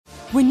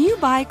When you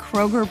buy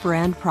Kroger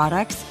brand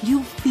products,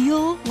 you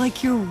feel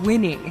like you're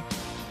winning.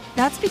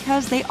 That's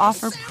because they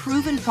offer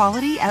proven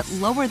quality at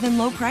lower than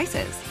low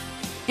prices.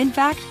 In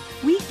fact,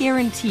 we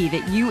guarantee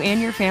that you and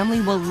your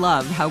family will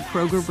love how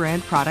Kroger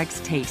brand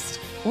products taste,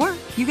 or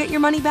you get your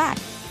money back.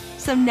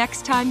 So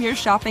next time you're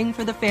shopping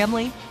for the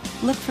family,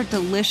 look for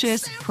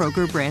delicious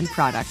Kroger brand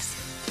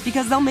products,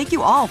 because they'll make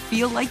you all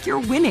feel like you're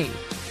winning.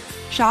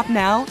 Shop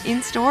now,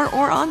 in-store,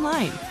 or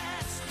online.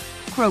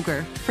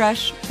 Kroger,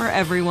 fresh for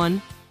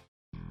everyone.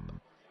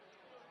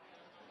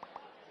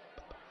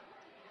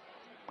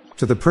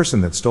 To the person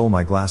that stole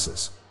my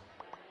glasses.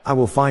 I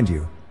will find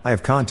you, I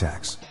have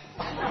contacts.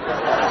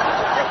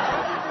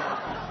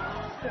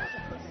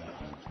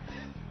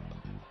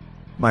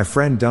 My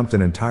friend dumped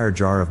an entire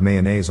jar of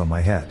mayonnaise on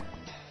my head.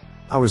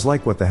 I was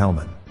like, what the hell,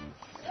 man?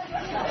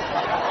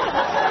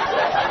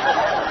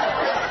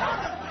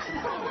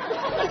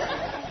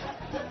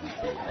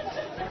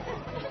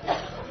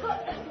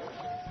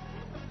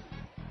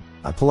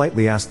 I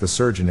politely asked the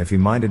surgeon if he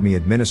minded me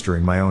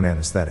administering my own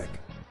anesthetic.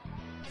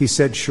 He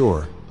said,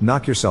 sure,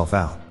 knock yourself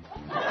out.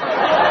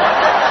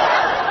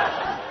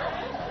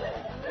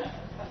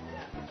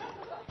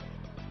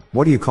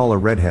 What do you call a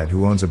redhead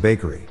who owns a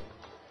bakery?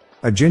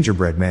 A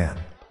gingerbread man.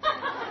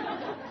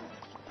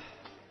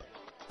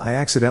 I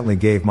accidentally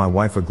gave my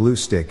wife a glue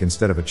stick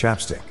instead of a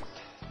chapstick.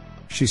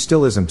 She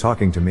still isn't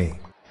talking to me.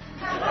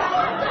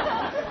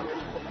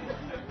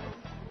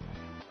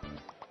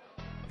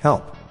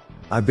 Help.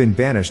 I've been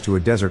banished to a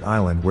desert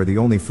island where the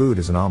only food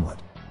is an omelet.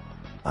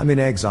 I'm in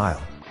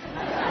exile.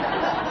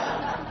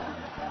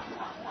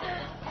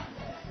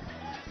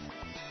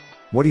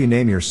 What do you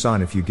name your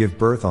son if you give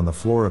birth on the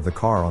floor of the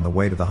car on the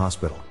way to the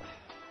hospital?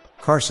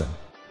 Carson.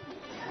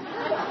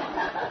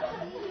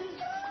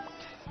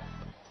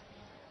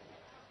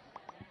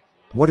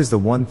 What is the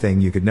one thing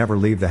you could never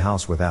leave the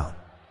house without?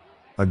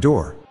 A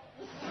door.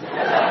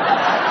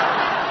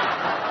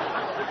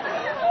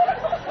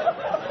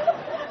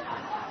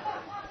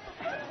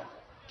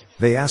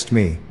 They asked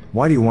me,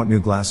 why do you want new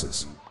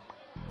glasses?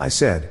 I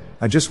said,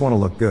 I just want to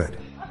look good.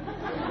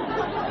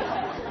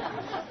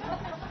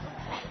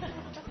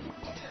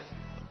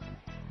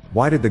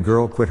 Why did the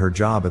girl quit her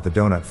job at the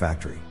donut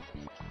factory?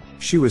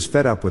 She was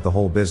fed up with the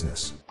whole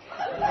business.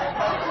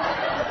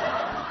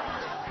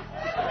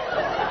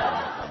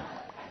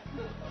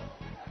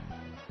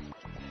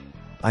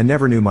 I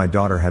never knew my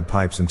daughter had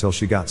pipes until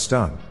she got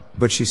stung,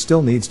 but she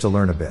still needs to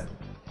learn a bit.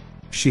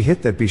 She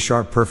hit that B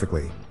sharp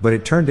perfectly, but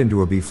it turned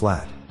into a B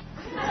flat.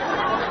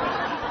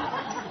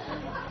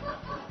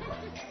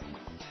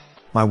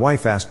 My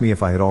wife asked me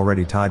if I had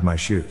already tied my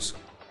shoes.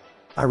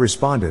 I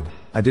responded,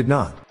 I did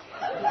not.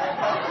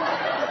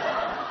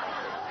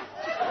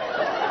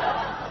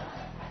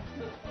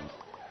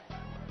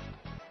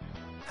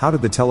 How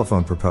did the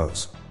telephone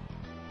propose?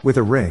 With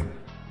a ring.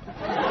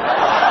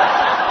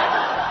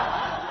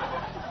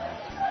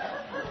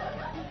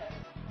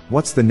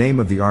 What's the name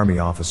of the army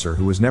officer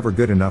who was never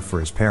good enough for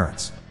his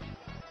parents?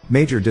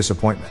 Major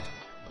Disappointment.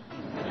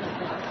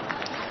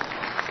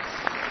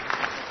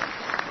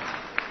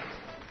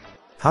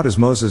 How does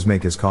Moses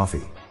make his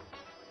coffee?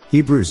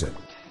 He brews it.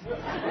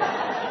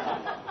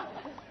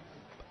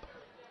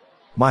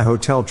 My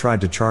hotel tried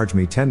to charge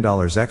me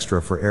 $10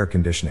 extra for air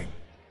conditioning.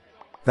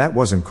 That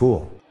wasn't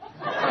cool.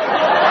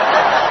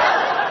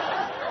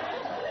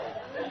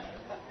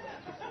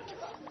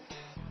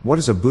 What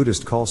does a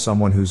Buddhist call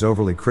someone who's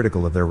overly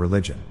critical of their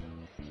religion?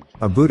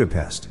 A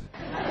Budapest.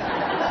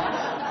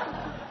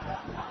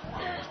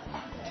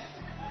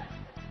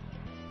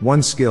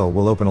 One skill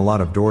will open a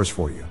lot of doors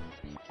for you.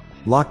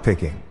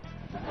 Lockpicking.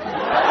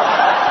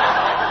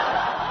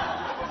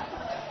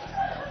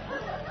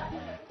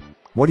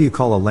 What do you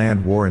call a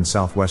land war in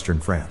southwestern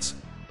France?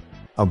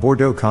 A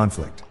Bordeaux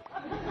conflict.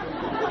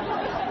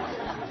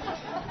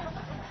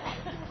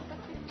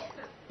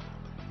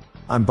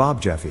 I'm Bob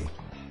Jeffy.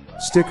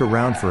 Stick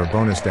around for a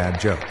bonus dad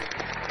joke.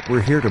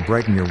 We're here to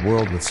brighten your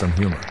world with some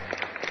humor.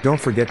 Don't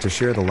forget to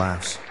share the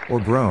laughs, or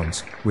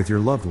groans, with your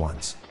loved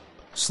ones.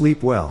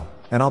 Sleep well,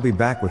 and I'll be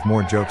back with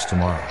more jokes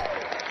tomorrow.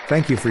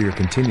 Thank you for your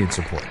continued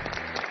support.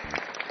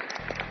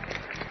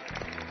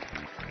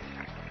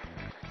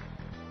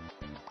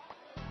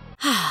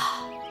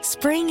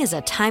 Spring is a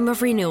time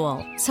of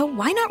renewal, so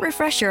why not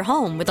refresh your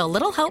home with a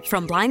little help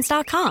from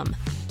Blinds.com?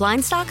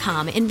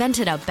 Blinds.com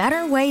invented a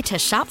better way to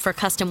shop for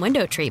custom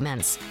window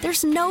treatments.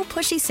 There's no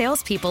pushy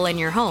salespeople in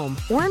your home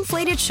or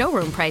inflated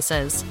showroom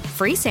prices.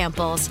 Free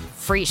samples,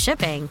 free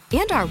shipping,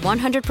 and our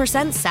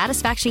 100%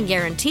 satisfaction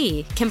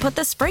guarantee can put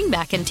the spring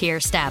back into your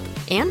step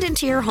and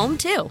into your home,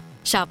 too.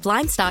 Shop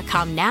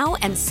Blinds.com now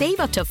and save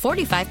up to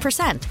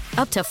 45%.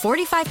 Up to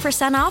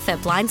 45% off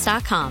at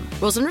Blinds.com.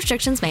 Rules and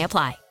restrictions may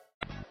apply.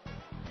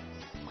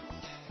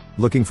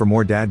 Looking for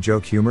more dad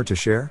joke humor to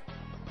share?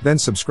 Then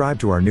subscribe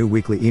to our new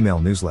weekly email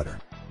newsletter.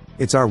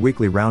 It's our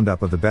weekly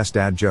roundup of the best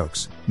dad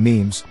jokes,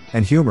 memes,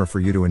 and humor for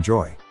you to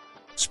enjoy.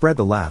 Spread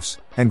the laughs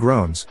and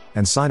groans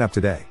and sign up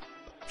today.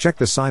 Check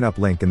the sign up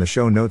link in the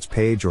show notes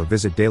page or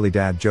visit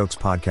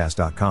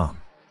dailydadjokespodcast.com.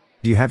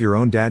 Do you have your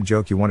own dad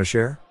joke you want to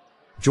share?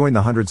 Join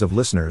the hundreds of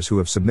listeners who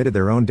have submitted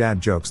their own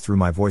dad jokes through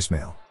my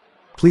voicemail.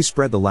 Please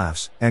spread the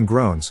laughs and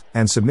groans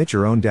and submit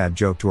your own dad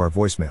joke to our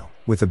voicemail,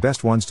 with the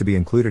best ones to be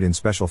included in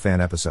special fan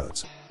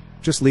episodes.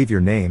 Just leave your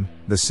name,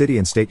 the city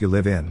and state you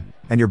live in,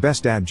 and your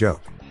best dad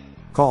joke.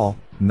 Call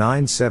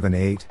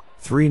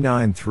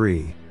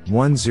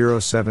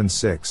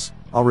 978-393-1076.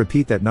 I'll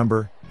repeat that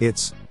number,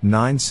 it's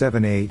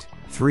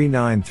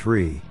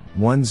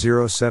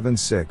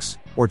 978-393-1076,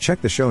 or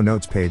check the show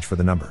notes page for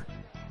the number.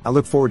 I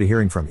look forward to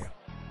hearing from you.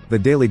 The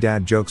Daily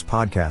Dad Jokes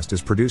podcast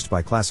is produced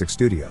by Classic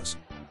Studios.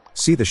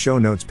 See the show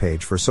notes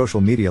page for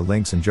social media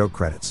links and joke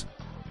credits.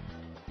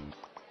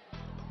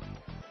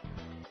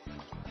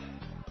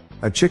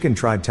 A chicken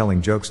tried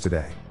telling jokes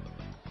today.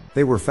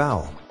 They were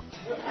foul.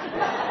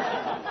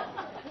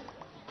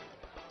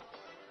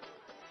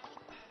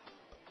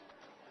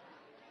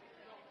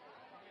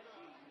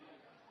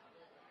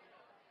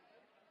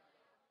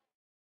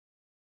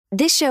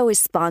 This show is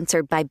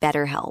sponsored by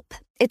BetterHelp.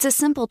 It's a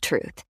simple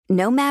truth.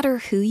 No matter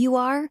who you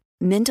are,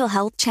 mental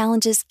health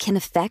challenges can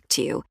affect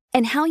you,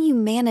 and how you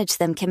manage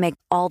them can make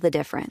all the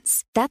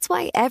difference. That's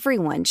why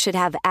everyone should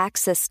have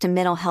access to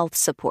mental health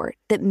support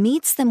that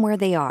meets them where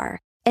they are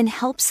and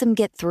helps them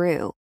get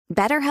through.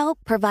 BetterHelp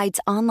provides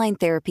online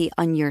therapy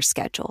on your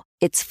schedule.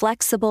 It's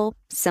flexible,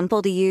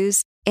 simple to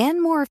use,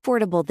 and more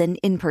affordable than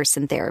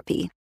in-person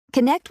therapy.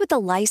 Connect with a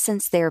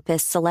licensed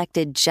therapist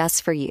selected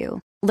just for you.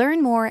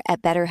 Learn more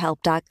at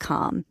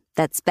BetterHelp.com.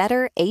 That's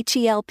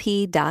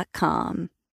BetterHelp.com.